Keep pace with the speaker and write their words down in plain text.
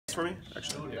For me,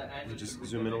 actually. Yeah. Can you just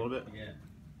zoom in a little bit?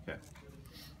 Okay.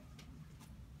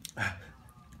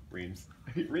 Reams.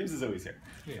 Reams is always here.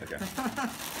 Yeah. Okay.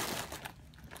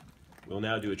 We'll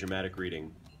now do a dramatic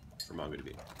reading for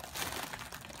MongoDB.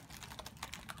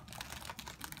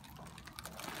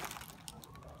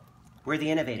 We're the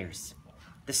innovators.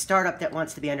 The startup that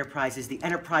wants to be enterprises, the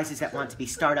enterprises that want to be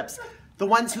startups, the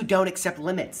ones who don't accept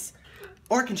limits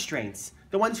or constraints,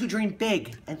 the ones who dream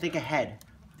big and think ahead,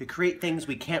 to create things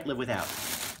we can't live without.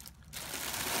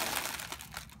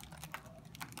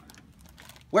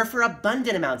 We're for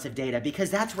abundant amounts of data because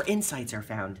that's where insights are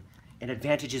found and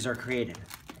advantages are created.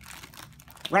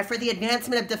 We're for the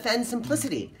advancement of defend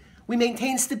simplicity. We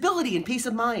maintain stability and peace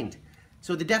of mind,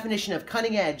 so the definition of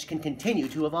cutting edge can continue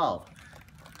to evolve.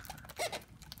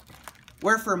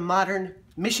 We're for modern,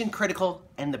 mission critical,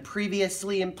 and the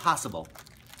previously impossible.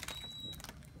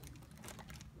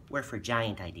 We're for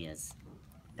giant ideas.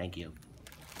 Thank you.